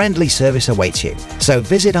and friendly service awaits you. So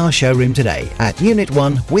visit our showroom today at Unit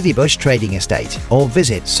 1 Withybush Trading Estate or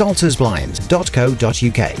visit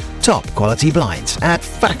saltersblinds.co.uk. Top quality blinds at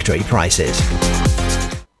factory prices.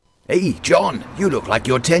 Hey, John, you look like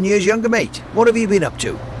you're 10 years younger, mate. What have you been up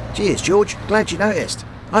to? Cheers, George. Glad you noticed.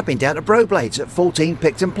 I've been down to Broblades at 14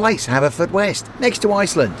 Picton Place, Haverfordwest, next to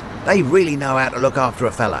Iceland. They really know how to look after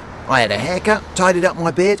a fella. I had a haircut, tidied up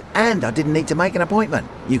my beard, and I didn't need to make an appointment.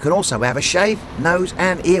 You can also have a shave, nose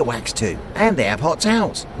and ear wax too. And they have hot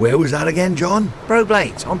towels. Where was that again, John?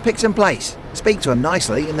 Broblades on Picton Place. Speak to them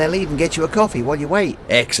nicely and they'll even get you a coffee while you wait.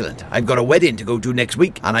 Excellent. I've got a wedding to go to next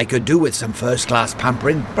week and I could do with some first-class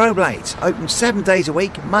pampering. Broblades, open 7 days a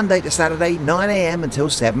week, Monday to Saturday, 9 a.m. until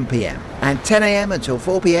 7 p.m. and 10 a.m. until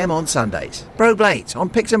 4 p.m. on Sundays. Broblades on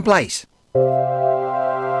Picton Place.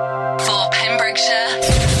 For Pembrokeshire,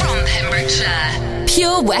 from Pembrokeshire,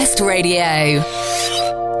 Pure West Radio.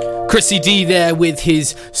 Chrissy D there with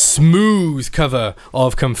his smooth cover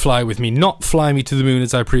of Come Fly With Me, not Fly Me to the Moon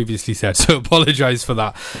as I previously said, so apologise for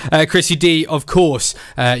that. Chrissy D, of course,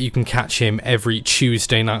 you can catch him every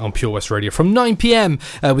Tuesday night on Pure West Radio from 9pm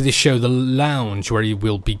with his show The Lounge, where he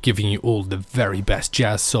will be giving you all the very best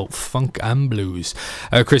jazz, soul, funk and blues.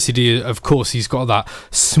 Chrissy D, of course, he's got that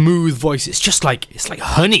smooth voice. It's like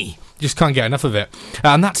honey. Just can't get enough of it.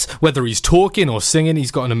 And that's whether he's talking or singing, he's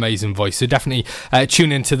got an amazing voice. So definitely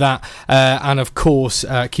tune into that. And of course,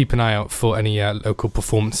 keep an eye out for any local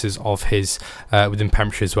performances of his within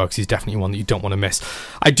Pembrokeshire as well, because he's definitely one that you don't want to miss.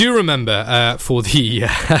 I do remember for the,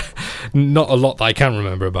 not a lot that I can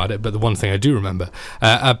remember about it, but the one thing I do remember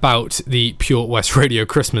about the Pure West Radio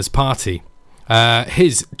Christmas party.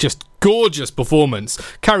 His just gorgeous performance,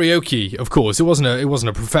 karaoke, of course. It wasn't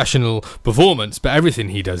a professional performance, but everything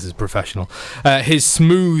he does is professional. His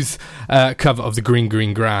smooth cover of the Green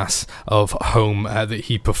Green Grass of Home that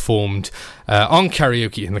he performed on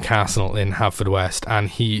karaoke in the Castle in Haverfordwest, and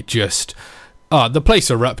he just the place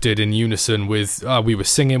erupted in unison with we were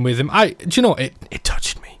singing with him. Do you know what? It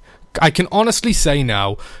touched me. I can honestly say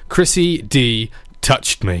now, Chrissy D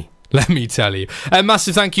touched me. Let me tell you. A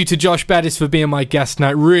massive thank you to Josh Beddis for being my guest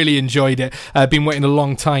tonight. Really enjoyed it. Been waiting a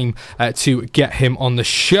long time to get him on the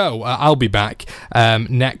show. I'll be back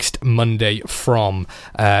next Monday from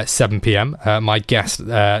 7pm. My guest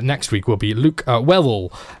next week will be Luke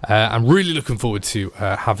Wellall. I'm really looking forward to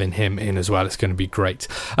having him in as well. It's going to be great.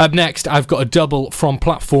 Up next, I've got a double from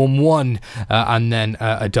Platform 1 and then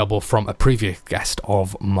a double from a previous guest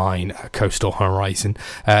of mine, Coastal Horizon.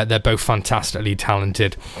 They're both fantastically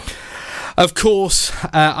talented. Of course,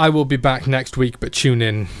 I will be back next week, but tune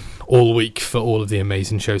in all week for all of the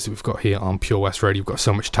amazing shows that we've got here on Pure West Radio. We've got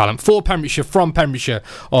so much talent for Pembrokeshire, from Pembrokeshire,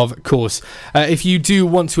 of course. If you do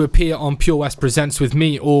want to appear on Pure West Presents with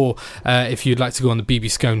me, or if you'd like to go on the BB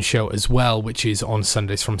Scone show as well, which is on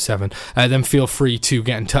Sundays from 7, then feel free to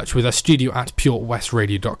get in touch with us,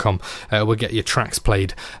 studio@purewestradio.com. We'll get your tracks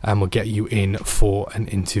played and we'll get you in for an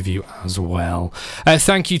interview as well.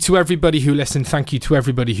 Thank you to everybody who listened. Thank you to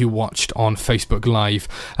everybody who watched on Facebook Live.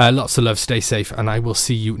 Lots of love, stay safe, and I will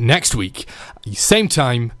see you next week, same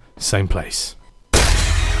time, same place.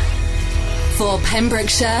 For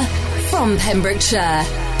Pembrokeshire, from Pembrokeshire,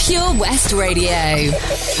 Pure West Radio.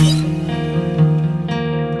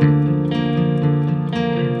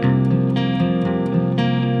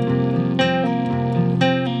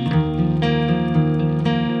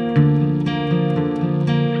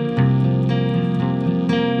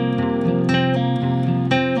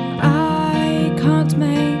 I can't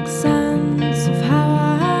make sense of how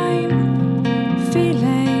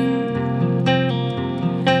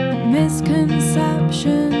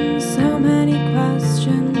misconceptions, so many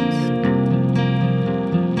questions.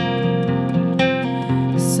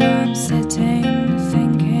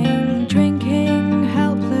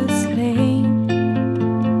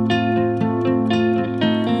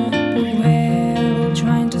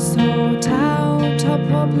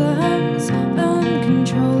 problems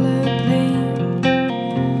uncontrollably.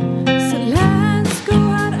 So let's go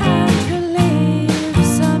out and relieve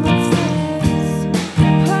some of this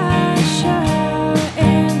pressure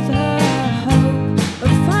in the hope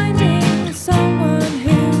of finding someone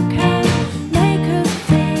who can make us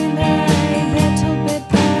feel a little bit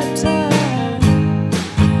better.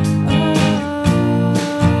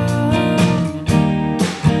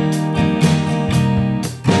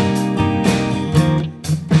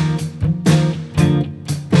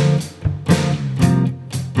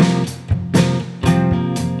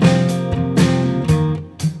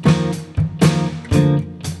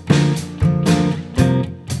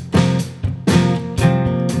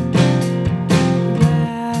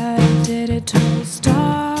 Where did it all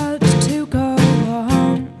start to go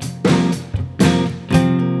wrong?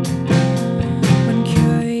 When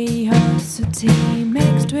curiosity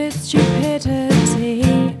mixed with stupidity,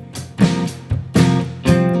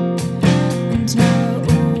 and now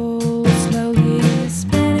all slowly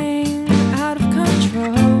spinning out of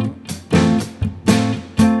control.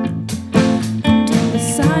 And all the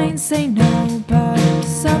signs say no, but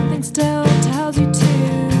something still tells you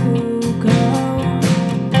to go.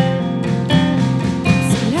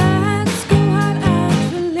 So let's go out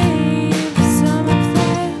and relieve some of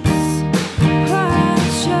this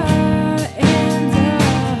pressure in the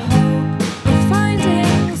hope of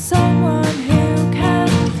finding someone who can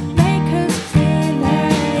make us feel a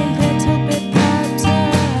little bit better.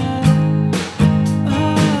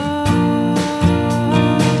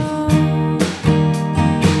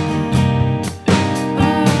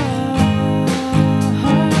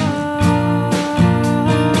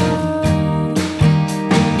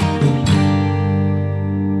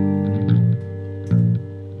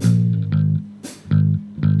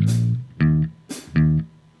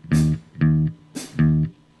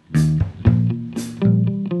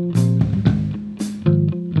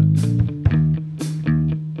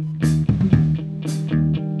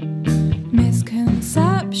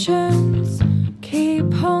 Misconceptions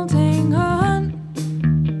keep holding on,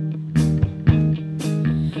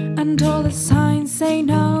 and all the signs say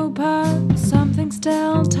no, but something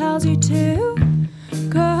still tells you to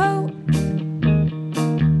go.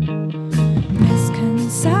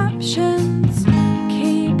 Misconceptions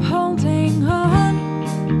keep holding on,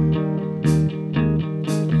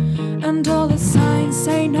 and all the signs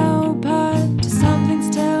say no, but something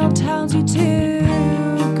still tells you to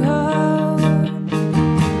go.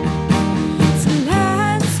 So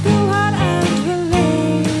let's go out and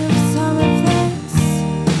relieve some of this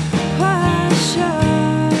pressure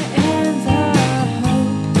in the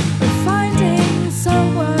hope of finding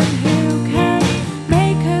someone who can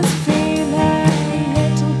make us feel a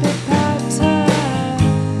little bit better.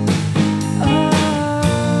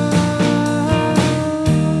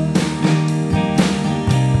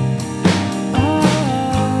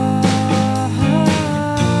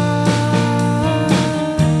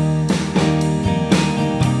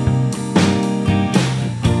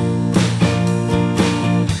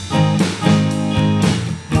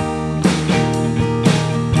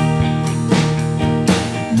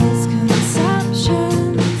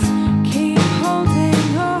 Misconceptions keep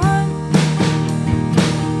holding on,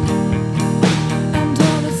 and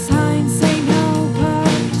all the signs say no,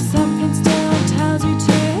 but something still tells you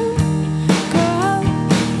to go.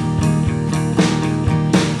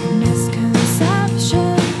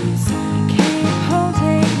 Misconceptions keep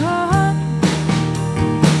holding on,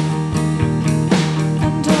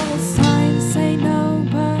 and all the signs say no,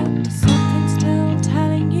 but something still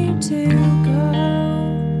telling you to go.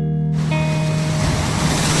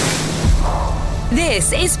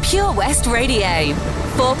 This is Pure West Radio.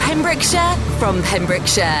 For Pembrokeshire, from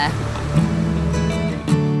Pembrokeshire.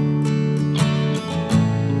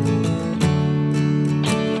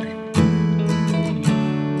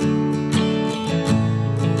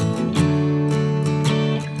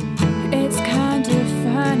 It's kind of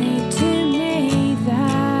funny to me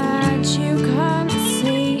that you can't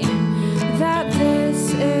see that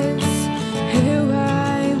this is who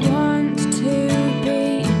I want to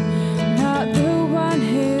be, not the one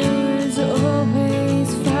who is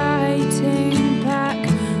always fighting back.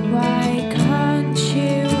 Why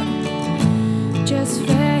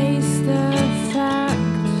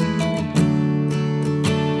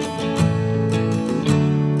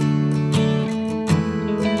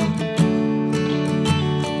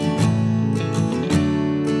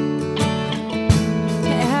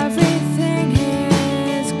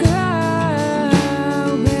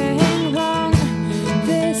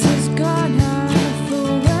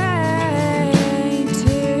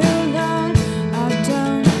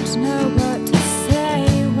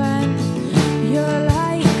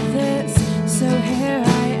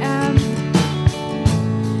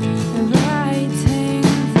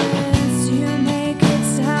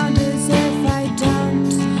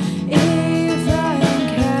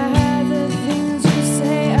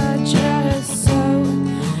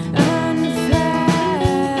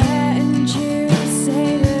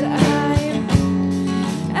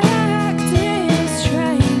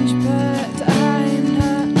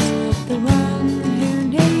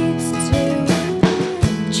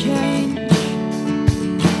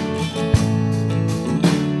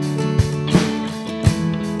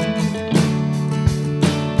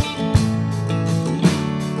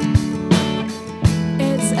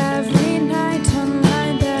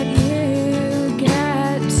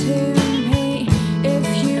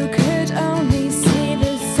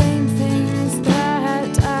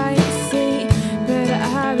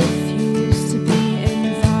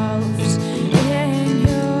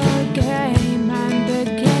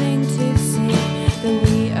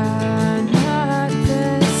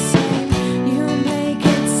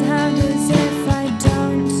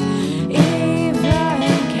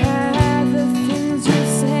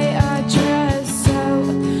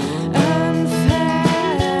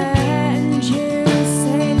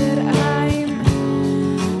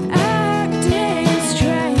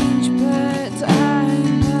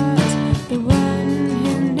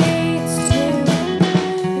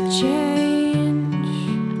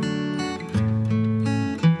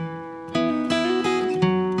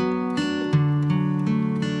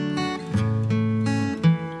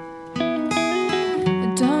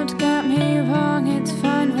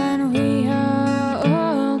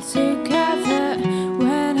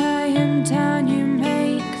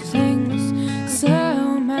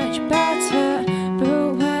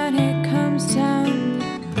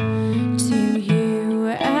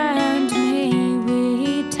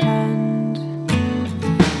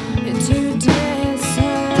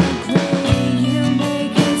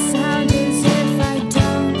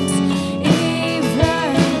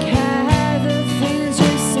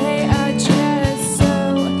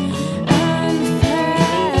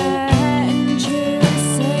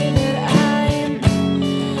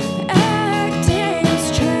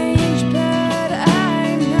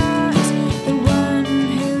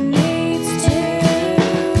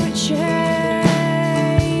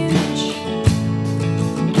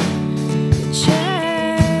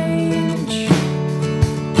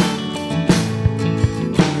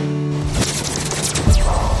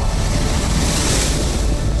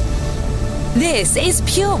This is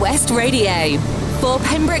Pure West Radio. For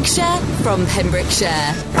Pembrokeshire, from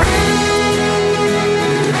Pembrokeshire.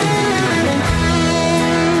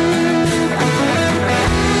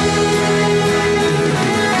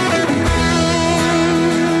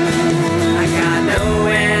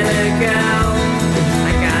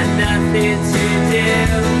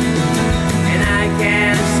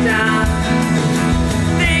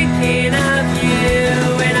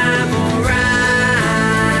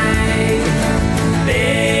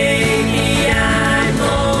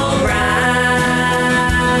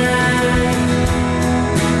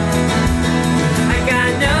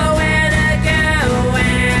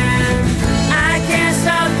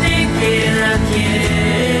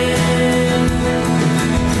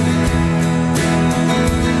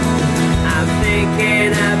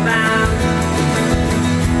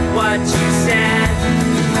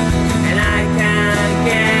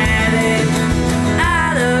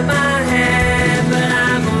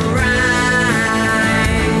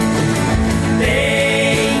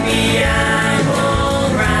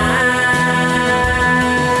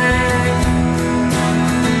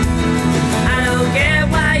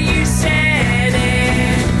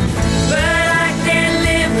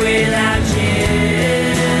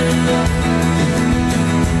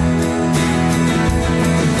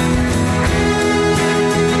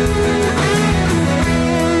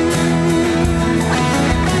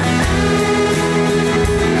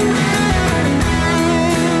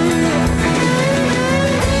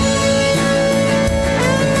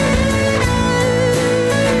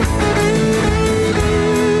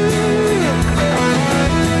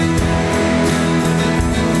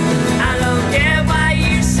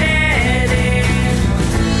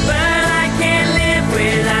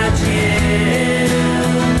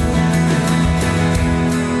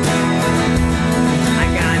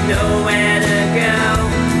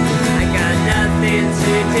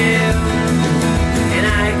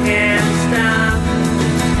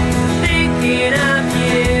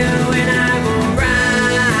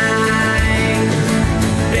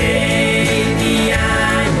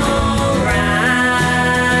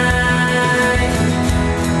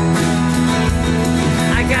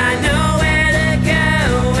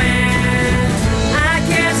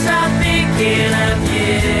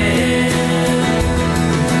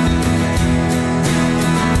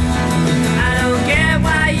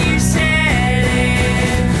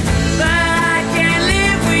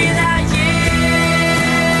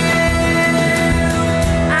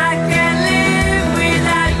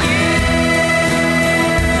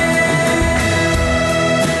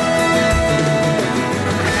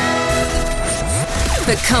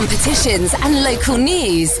 For competitions and local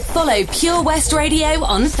news, follow Pure West Radio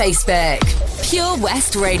on Facebook. Pure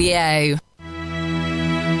West Radio.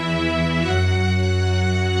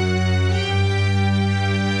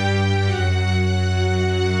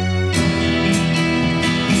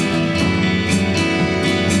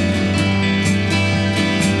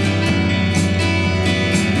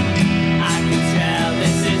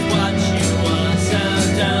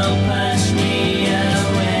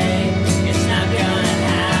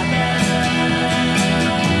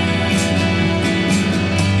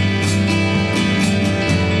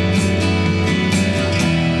 Thank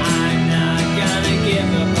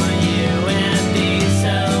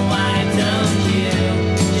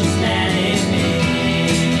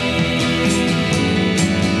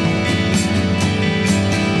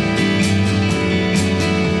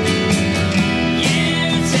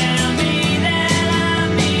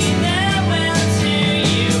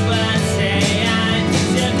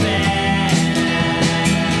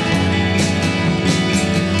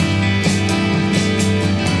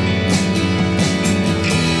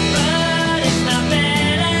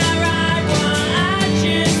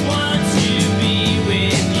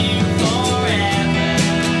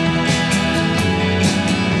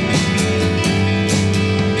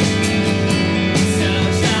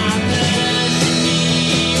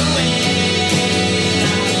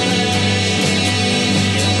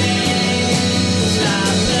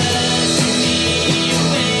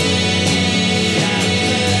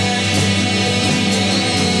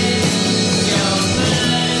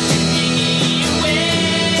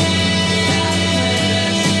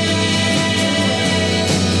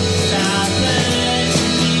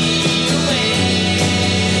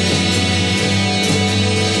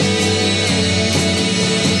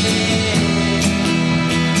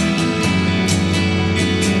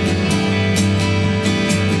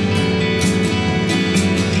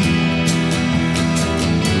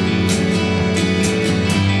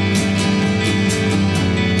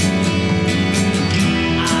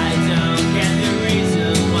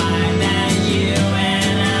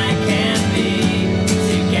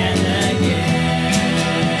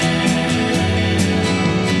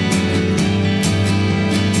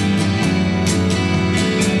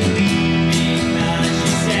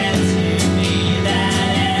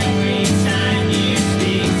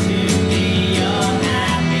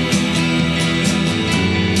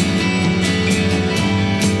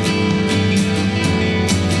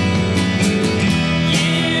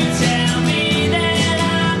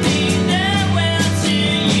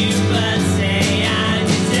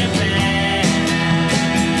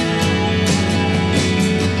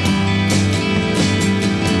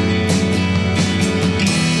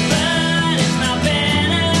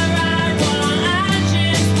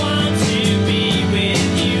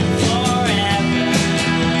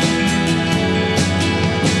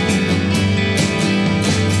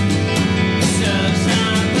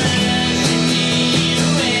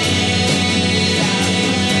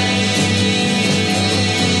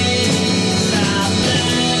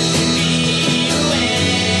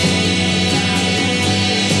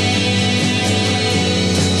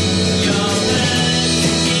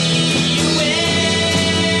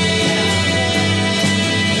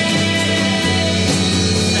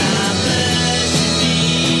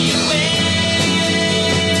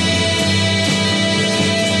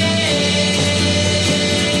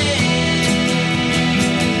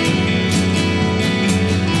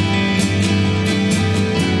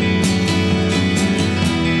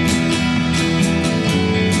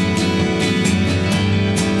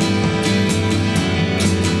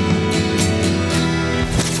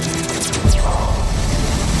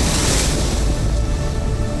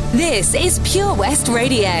This is Pure West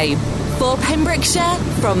Radio. For Pembrokeshire,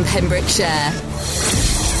 from Pembrokeshire.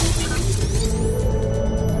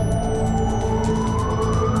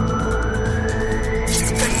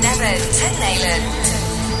 From Devon to Neyland.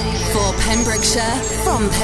 For Pembrokeshire, from Pembrokeshire.